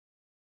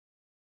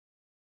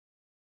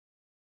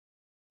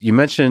You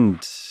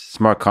mentioned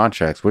smart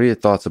contracts. What are your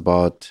thoughts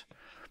about,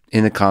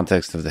 in the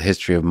context of the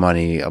history of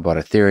money, about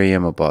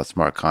Ethereum, about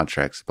smart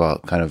contracts,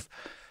 about kind of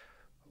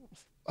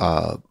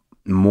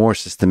more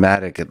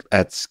systematic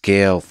at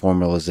scale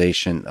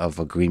formalization of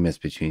agreements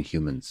between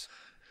humans?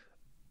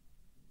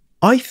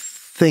 I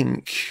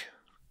think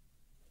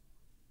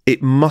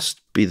it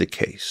must be the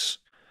case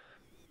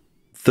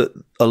that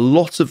a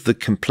lot of the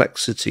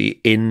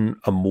complexity in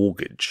a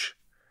mortgage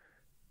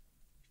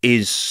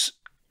is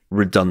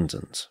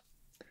redundant.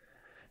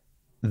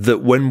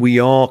 That when we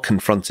are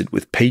confronted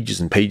with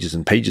pages and pages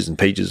and pages and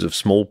pages of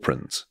small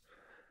print,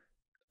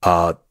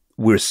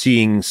 we're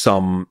seeing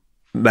some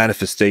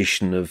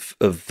manifestation of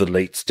the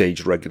late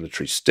stage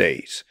regulatory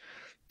state.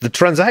 The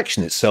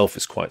transaction itself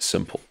is quite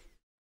simple.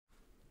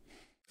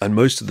 And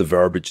most of the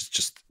verbiage is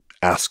just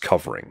ass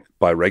covering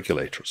by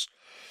regulators.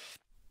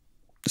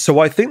 So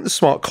I think the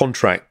smart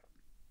contract,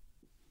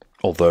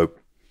 although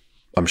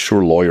I'm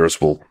sure lawyers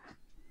will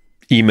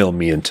email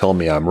me and tell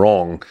me I'm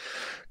wrong,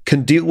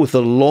 can deal with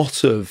a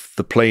lot of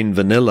the plain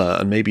vanilla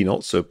and maybe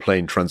not so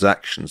plain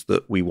transactions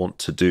that we want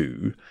to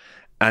do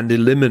and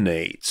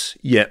eliminate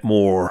yet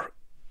more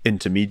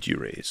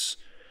intermediaries.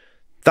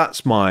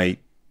 That's my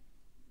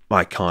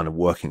kind of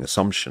working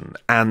assumption.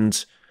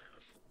 And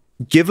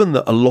given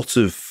that a lot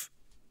of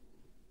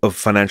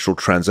financial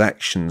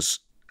transactions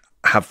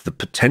have the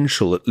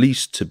potential at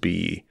least to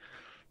be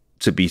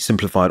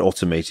simplified,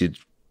 automated,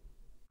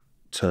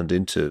 turned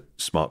into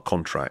smart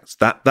contracts,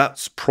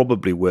 that's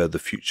probably where the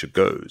future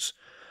goes.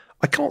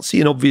 I can't see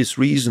an obvious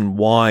reason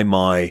why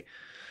my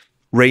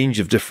range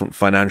of different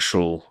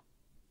financial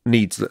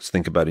needs, let's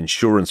think about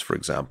insurance, for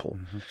example,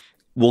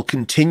 will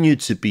continue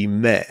to be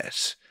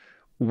met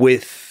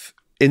with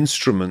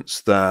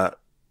instruments that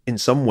in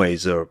some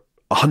ways are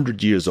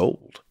 100 years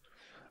old.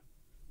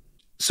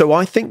 So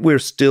I think we're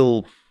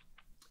still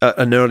at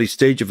an early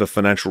stage of a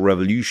financial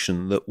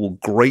revolution that will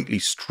greatly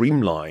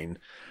streamline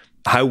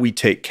how we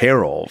take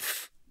care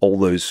of all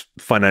those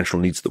financial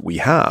needs that we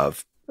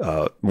have.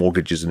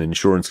 Mortgages and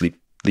insurance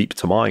leap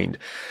to mind.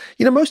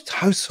 You know, most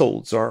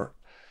households are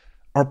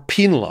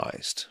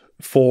penalized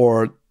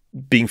for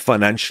being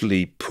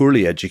financially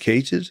poorly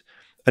educated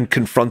and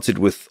confronted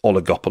with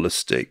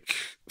oligopolistic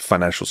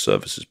financial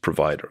services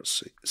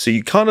providers. So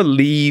you kind of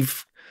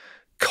leave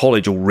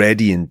college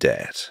already in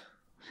debt.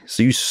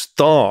 So you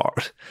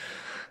start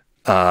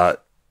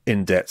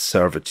in debt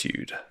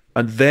servitude,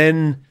 and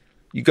then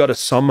you got to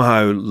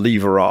somehow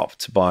lever up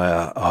to buy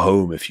a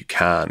home if you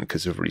can,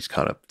 because everybody's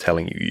kind of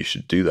telling you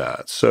should do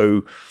that.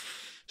 So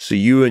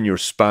you and your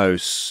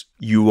spouse,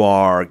 you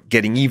are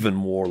getting even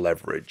more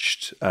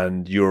leveraged,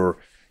 and you're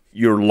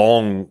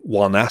long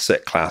one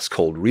asset class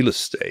called real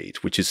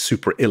estate, which is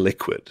super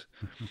illiquid.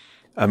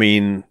 I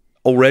mean,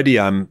 already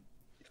I'm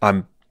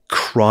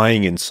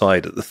crying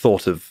inside at the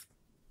thought of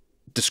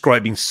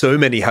describing so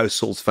many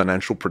households'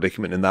 financial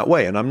predicament in that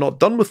way. And I'm not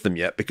done with them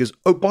yet because,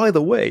 oh, by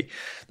the way,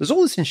 there's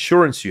all this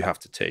insurance you have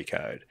to take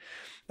out.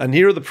 And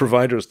here are the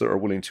providers that are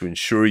willing to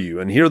insure you.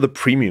 And here are the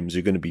premiums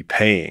you're going to be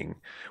paying,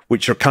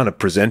 which are kind of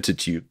presented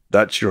to you.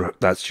 That's your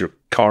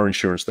car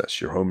insurance,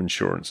 that's your home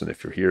insurance. And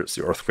if you're here, it's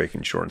the earthquake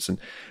insurance. And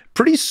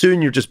pretty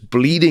soon you're just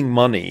bleeding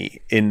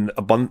money in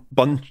a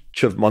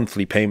bunch of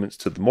monthly payments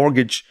to the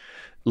mortgage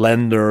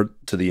lender,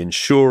 to the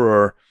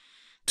insurer,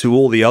 to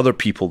all the other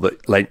people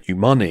that lent you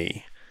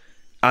money.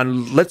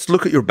 And let's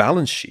look at your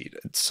balance sheet.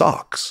 It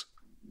sucks.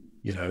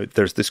 You know,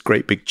 there's this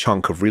great big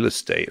chunk of real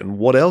estate. And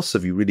what else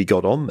have you really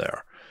got on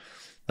there?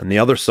 And the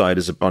other side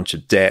is a bunch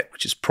of debt,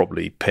 which is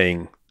probably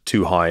paying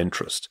too high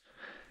interest.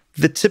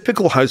 The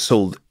typical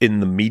household in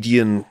the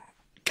median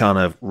kind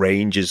of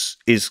range is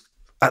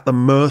at the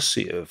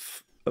mercy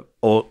of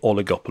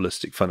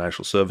oligopolistic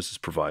financial services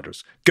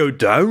providers. Go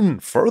down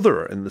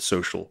further in the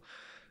social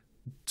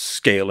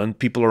scale, and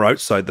people are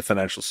outside the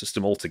financial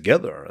system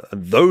altogether.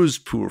 And those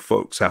poor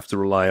folks have to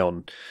rely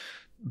on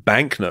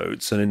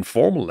banknotes and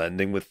informal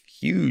lending with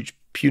huge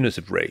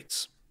punitive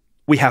rates.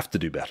 We have to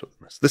do better than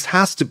this. This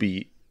has to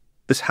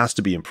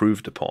be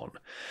improved upon.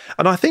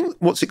 And I think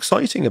what's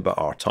exciting about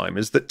our time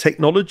is that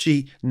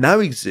technology now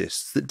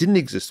exists that didn't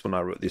exist when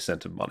I wrote The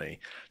Ascent of Money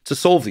to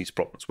solve these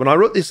problems. When I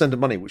wrote The Ascent of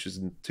Money, which was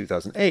in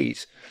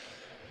 2008,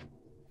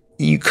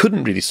 you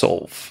couldn't really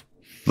solve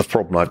the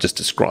problem I've just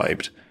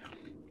described.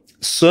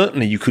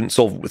 Certainly you couldn't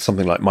solve it with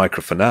something like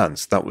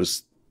microfinance. That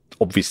was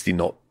obviously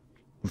not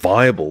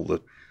viable.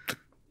 The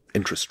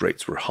interest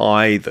rates were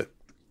high, the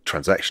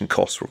transaction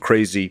costs were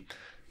crazy.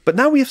 But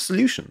now we have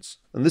solutions,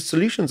 and the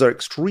solutions are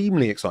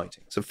extremely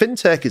exciting. So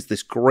fintech is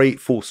this great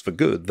force for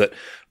good that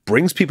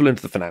brings people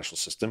into the financial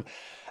system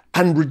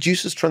and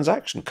reduces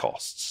transaction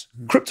costs.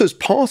 Crypto is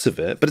part of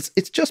it, but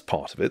it's just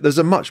part of it. There's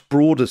a much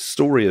broader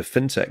story of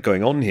fintech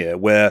going on here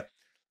where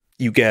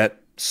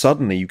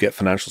suddenly you get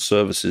financial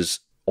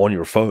services on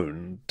your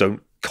phone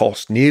don't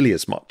cost nearly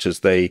as much as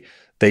they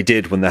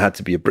did when there had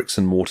to be a bricks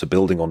and mortar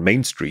building on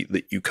Main Street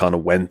that you kind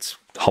of went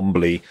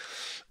humbly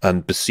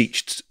and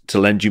beseeched to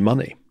lend you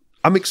money.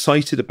 I'm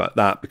excited about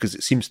that because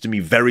it seems to me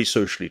very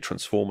socially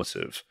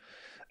transformative.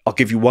 I'll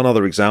give you one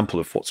other example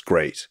of what's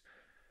great.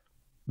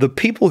 the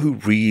people who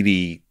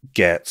really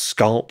get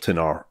scalped in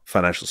our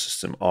financial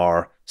system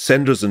are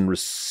senders and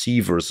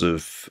receivers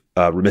of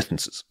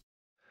remittances,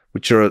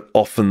 which are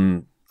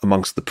often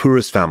amongst the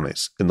poorest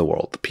families in the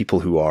world. The people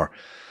who are,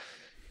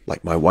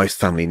 like my wife's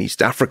family in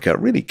East Africa,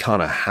 really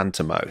kind of hand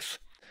to mouth.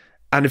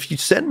 And if you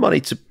send money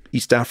to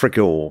East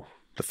Africa or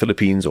the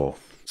Philippines or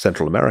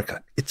Central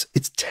America,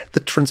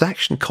 the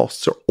transaction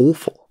costs are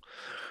awful.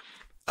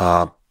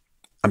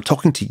 I'm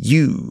talking to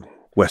you,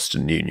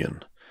 Western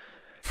Union.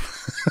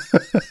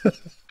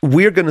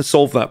 We're going to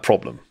solve that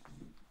problem.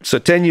 So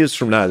 10 years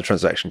from now, the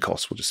transaction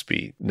costs will just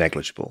be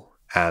negligible,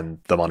 and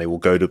the money will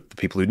go to the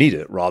people who need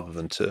it rather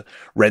than to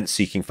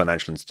rent-seeking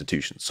financial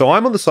institutions. So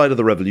I'm on the side of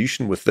the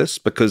revolution with this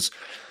because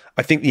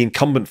I think the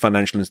incumbent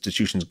financial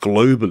institutions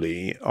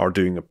globally are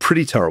doing a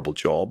pretty terrible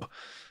job,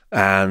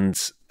 and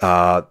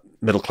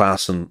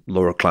middle-class and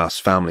lower-class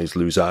families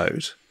lose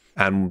out.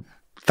 And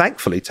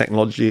thankfully,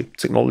 technology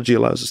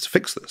allows us to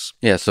fix this.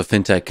 Yeah, so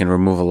fintech can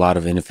remove a lot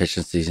of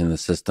inefficiencies in the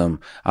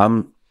system.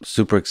 I'm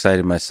super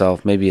excited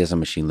myself, maybe as a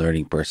machine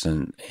learning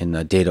person, in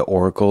data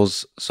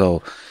oracles.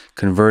 So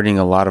converting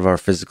a lot of our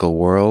physical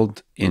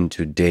world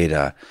into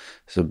data,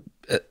 so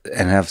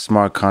and have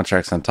smart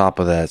contracts on top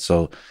of that,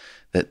 so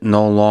that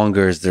no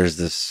longer there's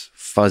this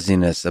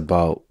fuzziness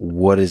about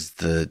what is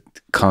the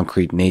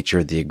concrete nature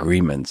of the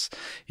agreements.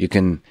 You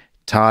can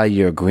tie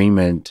your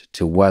agreement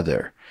to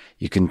weather.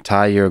 You can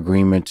tie your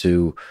agreement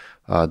to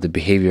the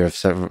behavior of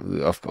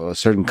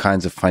certain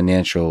kinds of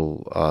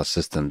financial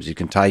systems. You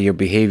can tie your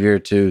behavior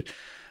to,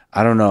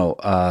 I don't know,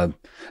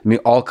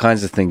 all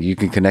kinds of things. You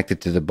can connect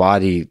it to the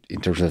body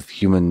in terms of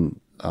human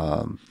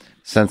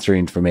sensory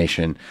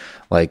information.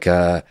 Like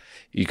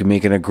you can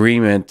make an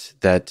agreement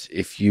that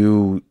if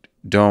you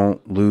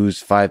don't lose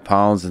 5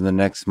 pounds in the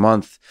next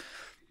month,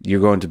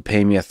 you're going to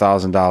pay me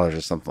 $1,000 or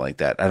something like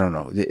that. I don't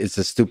know. It's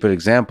a stupid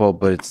example,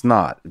 but it's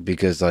not,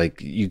 because like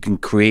you can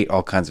create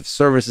all kinds of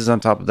services on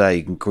top of that.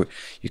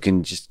 You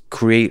can just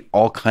create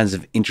all kinds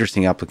of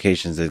interesting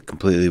applications that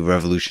completely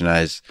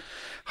revolutionize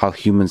how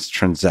humans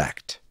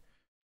transact.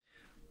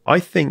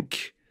 I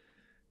think,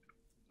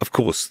 of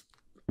course,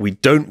 we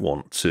don't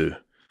want to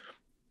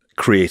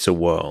create a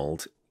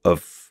world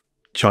of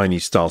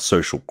Chinese-style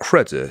social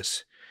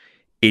credit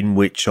in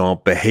which our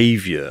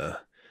behavior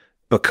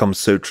becomes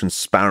so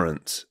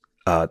transparent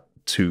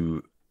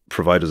to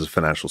providers of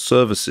financial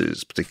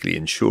services, particularly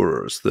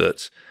insurers,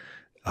 that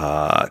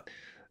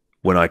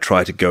when I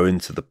try to go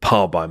into the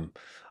pub,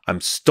 I'm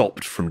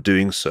stopped from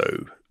doing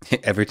so.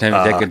 Every time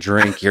you take a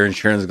drink, your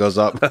insurance goes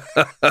up.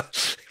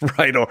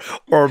 Right,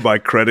 or my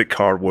credit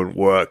card won't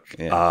work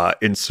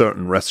in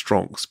certain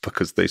restaurants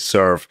because they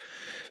serve,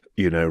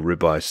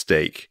 ribeye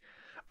steak.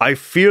 I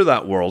fear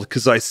that world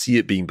because I see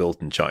it being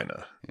built in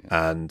China.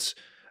 Yeah. And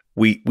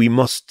we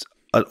must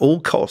at all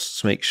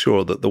costs make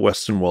sure that the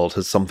Western world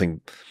has something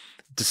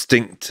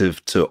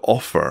distinctive to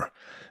offer.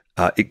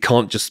 It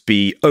can't just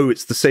be,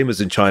 it's the same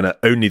as in China,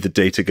 only the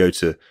data go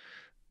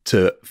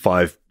to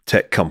 5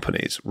 tech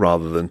companies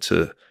rather than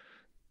to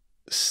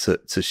Xi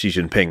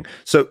Jinping.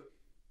 So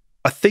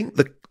I think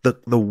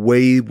the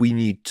way we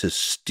need to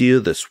steer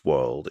this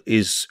world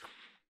is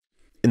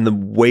in the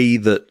way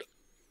that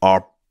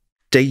our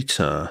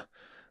data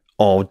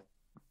are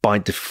by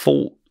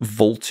default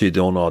vaulted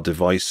on our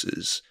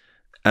devices,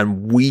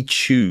 and we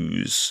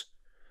choose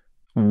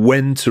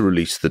when to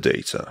release the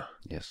data.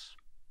 Yes.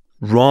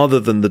 Rather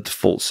than the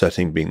default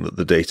setting being that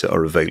the data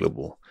are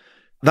available.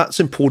 That's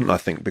important, I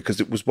think,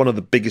 because it was one of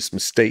the biggest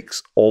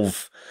mistakes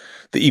of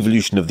the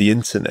evolution of the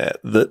internet,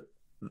 that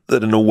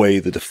in a way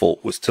the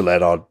default was to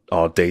let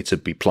our data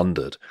be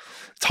plundered.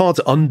 It's hard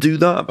to undo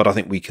that, but I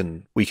think we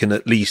can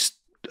at least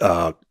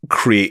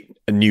create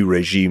a new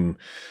regime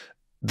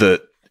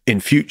that in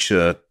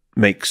future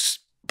makes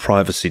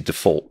privacy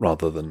default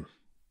rather than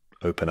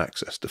open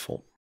access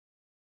default.